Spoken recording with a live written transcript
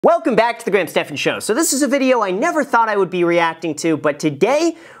Welcome back to the Graham Stephan Show. So this is a video I never thought I would be reacting to, but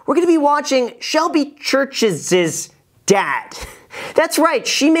today we're going to be watching Shelby Church's dad. That's right,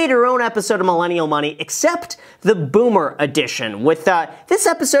 she made her own episode of Millennial Money, except the Boomer edition. With this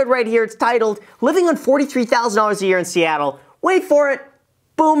episode right here, it's titled, Living on $43,000 a Year in Seattle. Wait for it,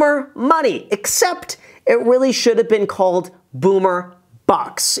 Boomer Money. Except it really should have been called Boomer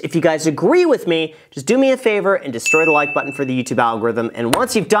Bucks. If you guys agree with me, just do me a favor and destroy the like button for the YouTube algorithm. And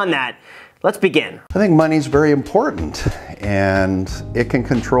once you've done that, let's begin. I think money's very important, and it can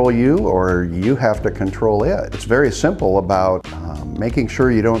control you or you have to control it. It's very simple about making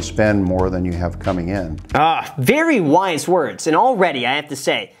sure you don't spend more than you have coming in. Very wise words. And already I have to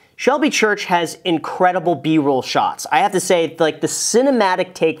say, Shelby Church has incredible B-roll shots. I have to say, like, the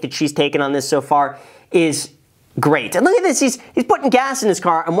cinematic take that she's taken on this so far is great. And look at this, he's putting gas in his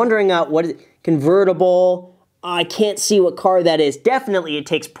car. I'm wondering what is it? Convertible. I can't see what car that is. Definitely it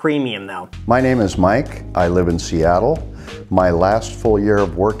takes premium though. My name is Mike. I live in Seattle. My last full year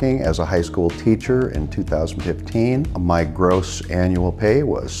of working as a high school teacher in 2015, my gross annual pay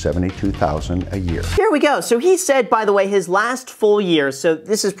was $72,000 a year. Here we go. So he said, by the way, his last full year, so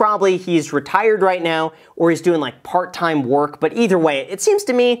this is probably he's retired right now or he's doing like part-time work, but either way, it seems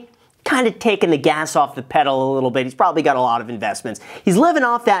to me kind of taking the gas off the pedal a little bit. He's probably got a lot of investments. He's living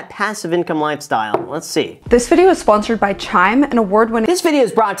off that passive income lifestyle. Let's see. This video is sponsored by Chime, an award-winning... This video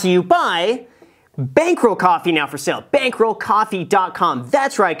is brought to you by Bankroll Coffee, now for sale. BankrollCoffee.com.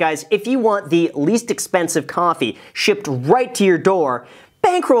 That's right, guys. If you want the least expensive coffee shipped right to your door,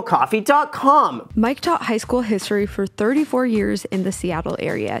 BankrollCoffee.com. Mike taught high school history for 34 years in the Seattle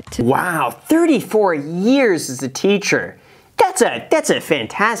area. Wow, 34 years as a teacher. That's a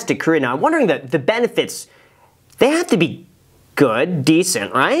fantastic career. Now, I'm wondering the benefits, they have to be good,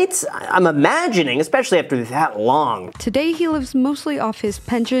 decent, right? I'm imagining, especially after that long. Today, he lives mostly off his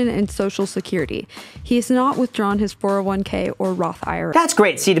pension and Social Security. He has not withdrawn his 401k or Roth IRA. That's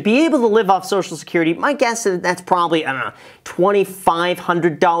great. See, to be able to live off Social Security, my guess is that's probably, I don't know,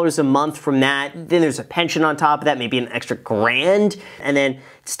 $2,500 a month from that. Then there's a pension on top of that, maybe an extra $1,000. And then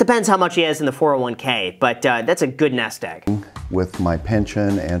it just depends how much he has in the 401k, but that's a good nest egg. With my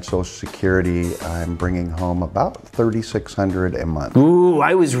pension and Social Security, I'm bringing home about $3,600 a month. Ooh,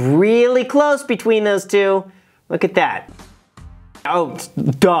 I was really close between those two. Look at that. Oh,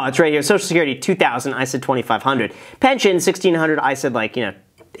 duh, it's right here. Social Security, $2,000. I said $2,500. Pension, $1,600. I said, like, you know,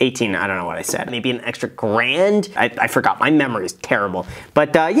 18, I don't know what I said. Maybe an extra $1,000. I forgot. My memory is terrible.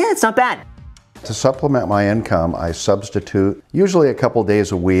 But yeah, it's not bad. To supplement my income, I substitute usually a couple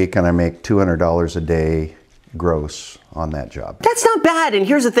days a week, and I make $200 a day gross on that job. That's not bad, and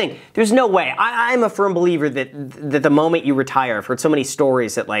here's the thing. There's no way. I'm a firm believer that the moment you retire, I've heard so many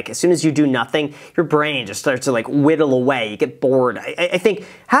stories that, like, as soon as you do nothing, your brain just starts to, like, whittle away. You get bored. I think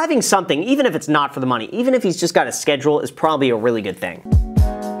having something, even if it's not for the money, even if he's just got a schedule, is probably a really good thing.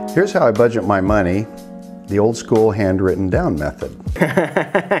 Here's how I budget my money. The old school handwritten down method.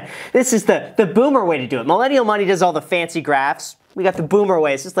 This is the Boomer way to do it. Millennial Money does all the fancy graphs. We got the Boomer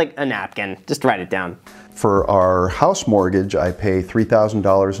way. It's just like a napkin. Just write it down. For our house mortgage, I pay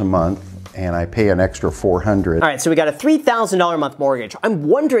 $3,000 a month, and I pay an extra $400. All right, so we got a $3,000 a month mortgage. I'm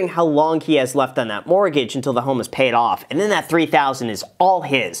wondering how long he has left on that mortgage until the home is paid off, and then that $3,000 is all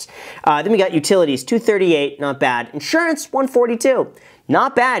his. Then we got utilities, $238, not bad. Insurance, $142.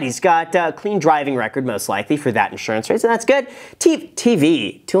 Not bad. He's got a clean driving record, most likely, for that insurance rate, so that's good.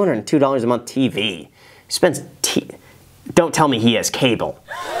 TV, $202 a month TV. He spends Don't tell me he has cable.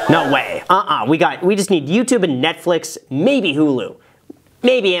 No way. We just need YouTube and Netflix, maybe Hulu,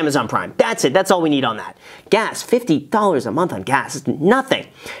 maybe Amazon Prime. That's it. That's all we need on that. Gas, $50 a month on gas. It's nothing.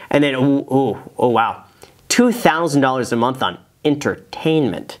 And then, oh wow, $2,000 a month on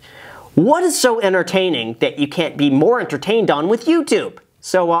entertainment. What is so entertaining that you can't be more entertained on with YouTube?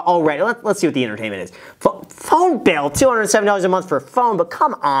 So, all right, let's see what the entertainment is. Phone bill, $207 a month for a phone, but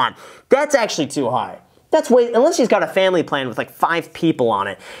come on. That's actually too high. That's way, unless he's got a family plan with like 5 people on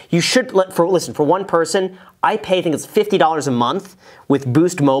it. You should, listen, for one person, I pay, I think it's $50 a month with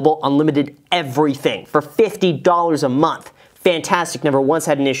Boost Mobile, unlimited everything for $50 a month. Fantastic, never once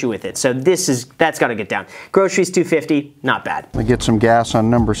had an issue with it. So that's gotta get down. Groceries, $250, not bad. We get some gas on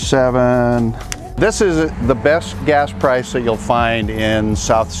number 7. This is the best gas price that you'll find in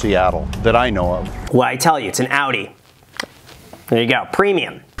South Seattle that I know of. Well, I tell you, it's an Audi. There you go,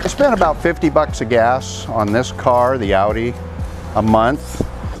 premium. I spent about $50 of gas on this car, the Audi, a month.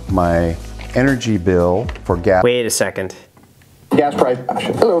 My energy bill for gas. Wait a second. Gas price.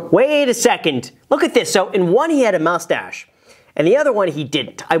 Hello. Wait a second. Look at this. So in one he had a mustache. And the other one he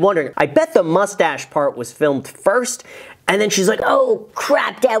didn't. I'm wondering, I bet the mustache part was filmed first, And then she's like, oh,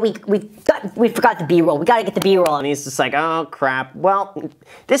 crap, Dad, we forgot the B-roll. We gotta get the B-roll. And he's just like, oh, crap. Well,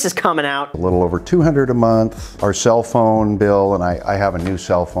 this is coming out. A little over $200 a month. Our cell phone bill, and I have a new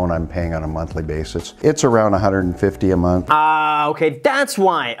cell phone I'm paying on a monthly basis. It's around $150 a month. Okay, that's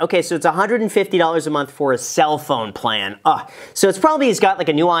why. Okay, so it's $150 a month for a cell phone plan. So it's probably he's got like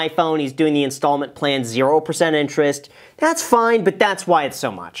a new iPhone, he's doing the installment plan, 0% interest. That's fine, but that's why it's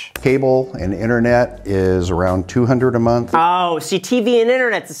so much. Cable and internet is around $200 a month. Oh, see, TV and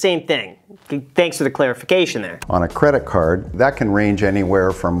internet's the same thing. Thanks for the clarification there. On a credit card, that can range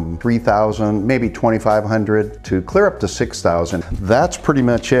anywhere from $3,000, maybe $2,500 to clear up to $6,000. That's pretty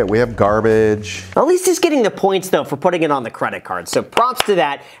much it. We have garbage. At least he's getting the points though for putting it on the credit card. So props to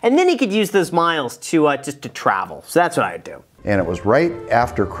that. And then he could use those miles to just to travel. So that's what I would do. And it was right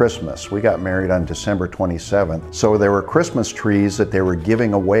after Christmas. We got married on December 27th. So there were Christmas trees that they were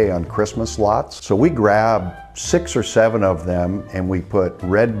giving away on Christmas lots. So we grabbed 6 or 7 of them and we put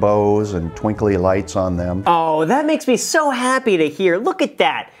red bows and twinkly lights on them. Oh, that makes me so happy to hear. Look at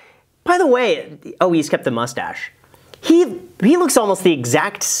that. By the way, oh, he's kept the mustache. He looks almost the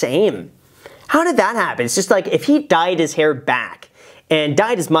exact same. How did that happen? It's just like if he dyed his hair back and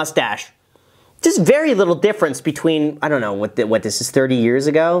dyed his mustache, just very little difference between, I don't know, what this is 30 years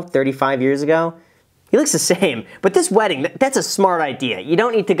ago, 35 years ago. He looks the same, but this wedding, that's a smart idea. You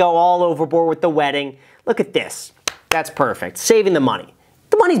don't need to go all overboard with the wedding. Look at this. That's perfect. Saving the money.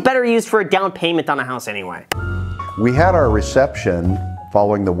 The money's better used for a down payment on a house anyway. We had our reception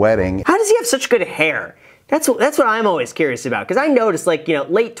following the wedding. How does he have such good hair? That's what I'm always curious about, because I noticed, like, you know,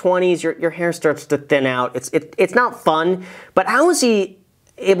 late 20s, your hair starts to thin out. It's not fun, but how is he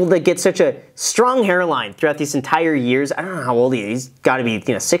able to get such a strong hairline throughout these entire years? I don't know how old he is. He's got to be,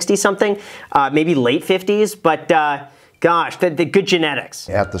 60-something, maybe late 50s, but gosh, the good genetics.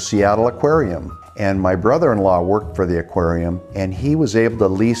 At the Seattle Aquarium. And my brother-in-law worked for the aquarium, and he was able to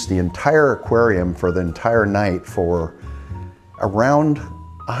lease the entire aquarium for the entire night for around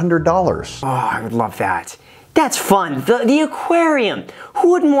 $100. Oh, I would love that. That's fun. The aquarium.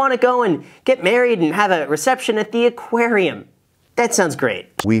 Who wouldn't want to go and get married and have a reception at the aquarium? That sounds great.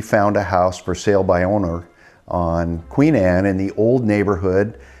 We found a house for sale by owner on Queen Anne in the old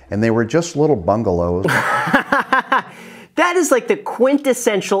neighborhood, and they were just little bungalows. That is like the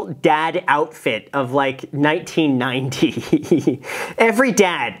quintessential dad outfit of like 1990. Every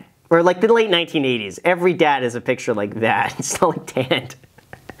dad, or like the late 1980s, every dad has a picture like that. It's not like tanned.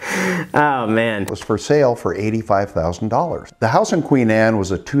 Oh man. It was for sale for $85,000. The house in Queen Anne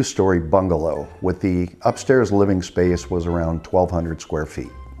was a 2-story bungalow with the upstairs living space was around 1,200 square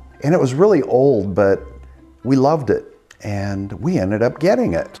feet. And it was really old, but we loved it and we ended up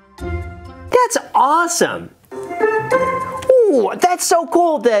getting it. That's awesome. Ooh, that's so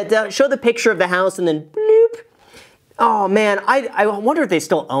cool. Show the picture of the house and then bloop. Oh man, I wonder if they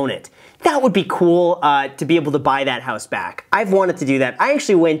still own it. That would be cool to be able to buy that house back. I've wanted to do that. I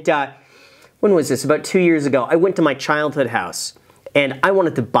actually went, when was this? About 2 years ago. I went to my childhood house and I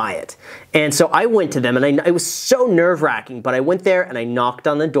wanted to buy it. And so I went to them and it was so nerve-wracking, but I went there and I knocked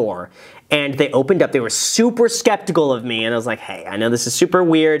on the door and they opened up. They were super skeptical of me and I was like, hey, I know this is super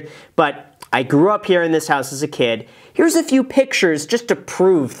weird, but I grew up here in this house as a kid. Here's a few pictures just to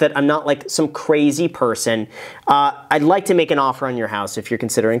prove that I'm not like some crazy person. I'd like to make an offer on your house if you're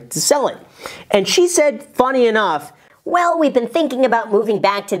considering to sell it. And she said, funny enough, well, we've been thinking about moving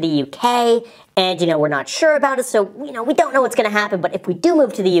back to the UK, and, we're not sure about it, so, we don't know what's going to happen, but if we do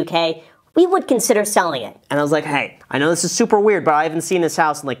move to the UK, we would consider selling it. and I was like, hey, I know this is super weird, but I haven't seen this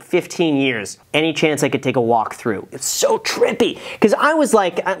house in like 15 years. Any chance I could take a walk through? It's so trippy. Because I was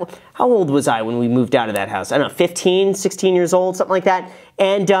like, how old was I when we moved out of that house? I don't know, 15, 16 years old, something like that.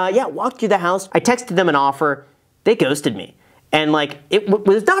 And yeah, walked through the house. I texted them an offer. They ghosted me. And like, it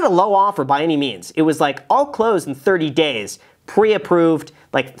was not a low offer by any means. It was like, all closed in 30 days, pre-approved,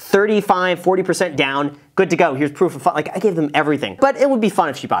 like 35, 40% down, good to go. Here's proof of fund. Like, I gave them everything. But it would be fun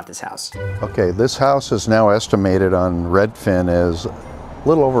if she bought this house. Okay, this house is now estimated on Redfin as a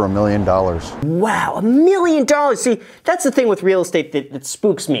little over $1 million. Wow, $1 million. See, that's the thing with real estate that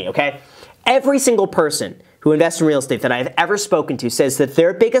spooks me, okay? Every single person who invests in real estate that I've ever spoken to says that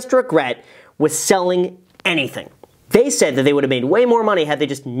their biggest regret was selling anything. They said that they would have made way more money had they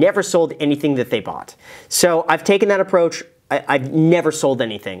just never sold anything that they bought. So I've taken that approach. I've never sold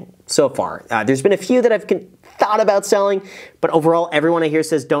anything so far. There's been a few that I've thought about selling, but overall everyone I hear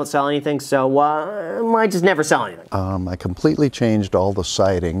says don't sell anything, so I just never sell anything. I completely changed all the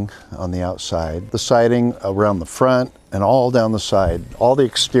siding on the outside. The siding around the front and all down the side, all the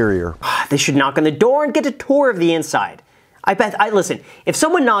exterior. They should knock on the door and get a tour of the inside. Listen, if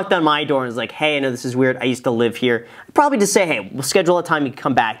someone knocked on my door and was like, hey, I know this is weird, I used to live here, I'd probably just say, hey, we'll schedule a time you can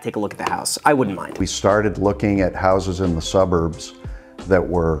come back, take a look at the house. I wouldn't mind. We started looking at houses in the suburbs that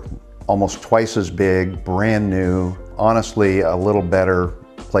were almost twice as big, brand new, honestly, a little better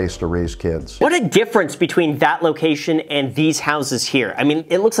place to raise kids. What a difference between that location and these houses here. I mean,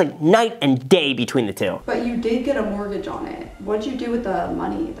 it looks like night and day between the two. But you did get a mortgage on it. What did you do with the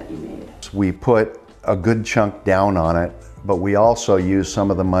money that you made? We put a good chunk down on it, but we also used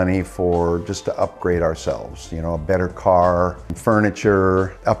some of the money for just to upgrade ourselves. You know, a better car,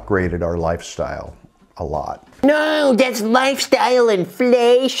 furniture, upgraded our lifestyle a lot. No, that's lifestyle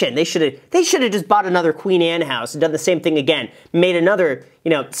inflation. They should have just bought another Queen Anne house and done the same thing again. Made another,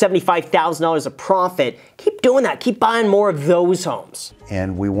 $75,000 of profit. Keep doing that. Keep buying more of those homes.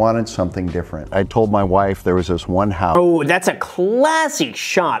 And we wanted something different. I told my wife there was this one house. Oh, that's a classy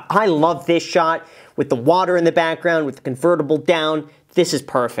shot. I love this shot with the water in the background, with the convertible down. This is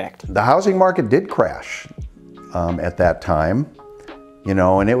perfect. The housing market did crash at that time.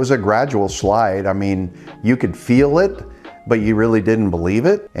 And it was a gradual slide. I mean, you could feel it, but you really didn't believe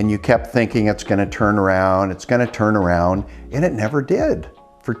it. And you kept thinking it's gonna turn around, and it never did.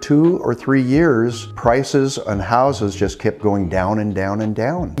 For 2 or 3 years, prices on houses just kept going down and down and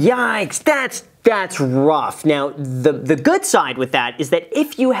down. Yikes, that's rough. Now, the good side with that is that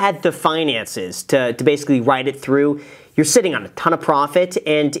if you had the finances to basically ride it through, you're sitting on a ton of profit,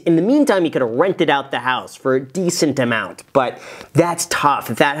 and in the meantime, you could have rented out the house for a decent amount. But that's tough.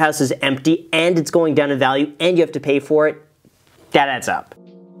 If that house is empty and it's going down in value and you have to pay for it, that adds up.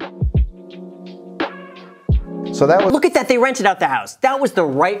 So that was— Look at that, they rented out the house. That was the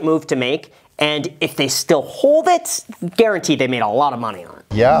right move to make, and if they still hold it, guaranteed they made a lot of money on it.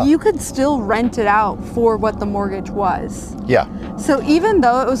 Yeah. You could still rent it out for what the mortgage was. Yeah. So even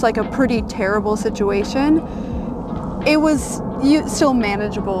though it was like a pretty terrible situation, it was still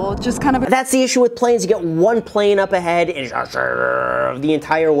manageable, just kind of. That's the issue with planes. You get one plane up ahead and it's the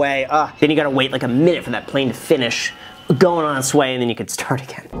entire way. Then you gotta wait like a minute for that plane to finish going on its way, and then you could start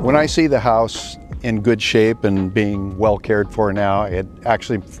again. When I see the house in good shape and being well cared for now, it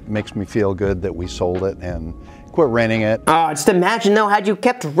actually makes me feel good that we sold it and quit renting it. Just imagine though, had you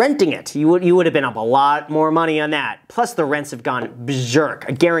kept renting it, you would have been up a lot more money on that. Plus the rents have gone berserk.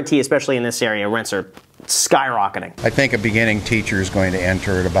 I guarantee, especially in this area, rents are skyrocketing. I think a beginning teacher is going to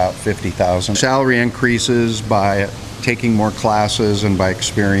enter at about $50,000. Salary increases by taking more classes and by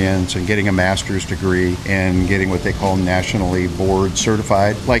experience and getting a master's degree and getting what they call nationally board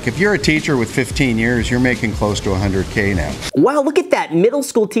certified. Like if you're a teacher with 15 years, you're making close to $100K now. Wow, look at that. Middle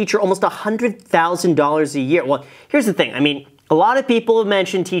school teacher, almost $100,000 a year. Well, here's the thing. I mean, a lot of people have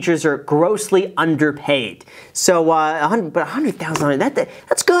mentioned teachers are grossly underpaid. So $100,000,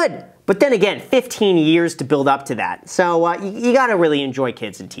 that's good. But then again, 15 years to build up to that. So you gotta really enjoy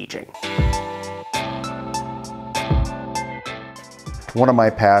kids and teaching. One of my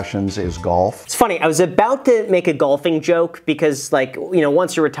passions is golf. It's funny, I was about to make a golfing joke because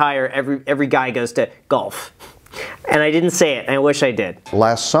once you retire, every guy goes to golf. And I didn't say it, and I wish I did.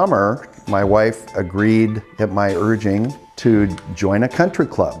 Last summer, my wife agreed at my urging to join a country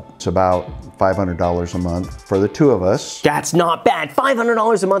club. It's about $500 a month for the two of us. That's not bad.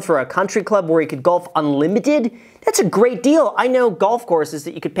 $500 a month for a country club where you could golf unlimited? That's a great deal. I know golf courses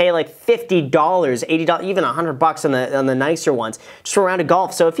that you could pay like $50, $80, even $100 on the nicer ones just for a round of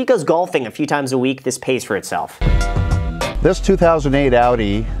golf. So if he goes golfing a few times a week, this pays for itself. This 2008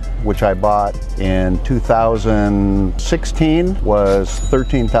 Audi, which I bought in 2016, was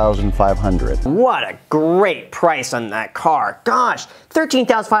 $13,500. What a great price on that car. Gosh,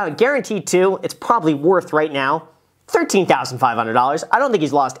 $13,500, guaranteed too. It's probably worth right now $13,500. I don't think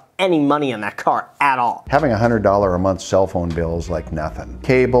he's lost any money on that car at all. Having a $100 a month cell phone bill is like nothing.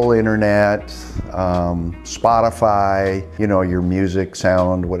 Cable, internet, Spotify, your music,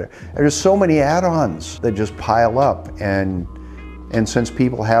 sound, whatever. There's so many add-ons that just pile up, and since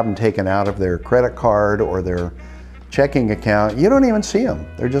people have them taken out of their credit card or their checking account, you don't even see them.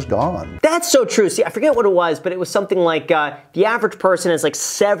 They're just gone. That's so true. See, I forget what it was, but it was something like the average person has like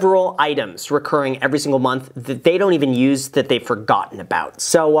several items recurring every single month that they don't even use, that they've forgotten about.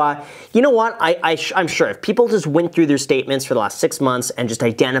 So, you know what? I'm sure if people just went through their statements for the last 6 months and just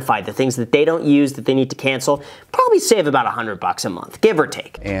identified the things that they don't use, that they need to cancel, probably save about $100 a month, give or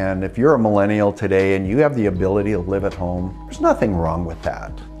take. And if you're a millennial today and you have the ability to live at home, there's nothing wrong with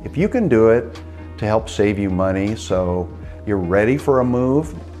that. If you can do it to help save you money so you're ready for a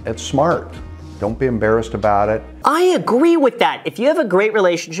move, it's smart. Don't be embarrassed about it. I agree with that. If you have a great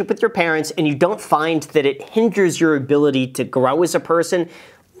relationship with your parents and you don't find that it hinders your ability to grow as a person,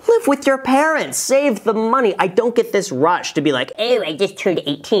 Live with your parents. Save the money. I don't get this rush to be like, Oh, I just turned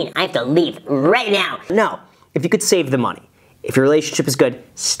 18. I have to leave right now. no. If you could save the money, if your relationship is good,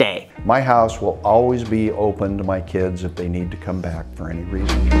 stay. My house will always be open to my kids if they need to come back for any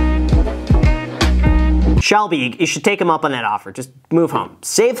reason. Shelby, you should take him up on that offer. Just move home.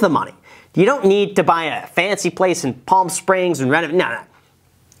 Save the money. You don't need to buy a fancy place in Palm Springs and renovate. No.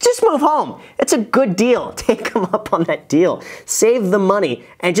 Just move home. It's a good deal. Take him up on that deal. Save the money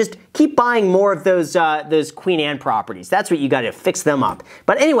and just keep buying more of those Queen Anne properties. That's what you got to fix them up.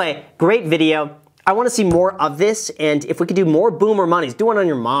 But anyway, great video. I want to see more of this, and if we could do more boomer monies, do one on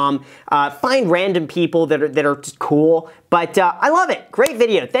your mom. Find random people that are just cool. But I love it. Great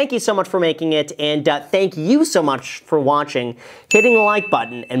video. Thank you so much for making it, and thank you so much for watching, hitting the like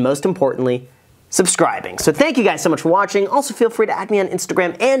button, and most importantly, subscribing. So thank you guys so much for watching. Also feel free to add me on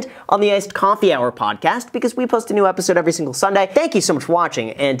Instagram and on the Iced Coffee Hour podcast because we post a new episode every single Sunday. Thank you so much for watching,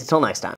 and until next time.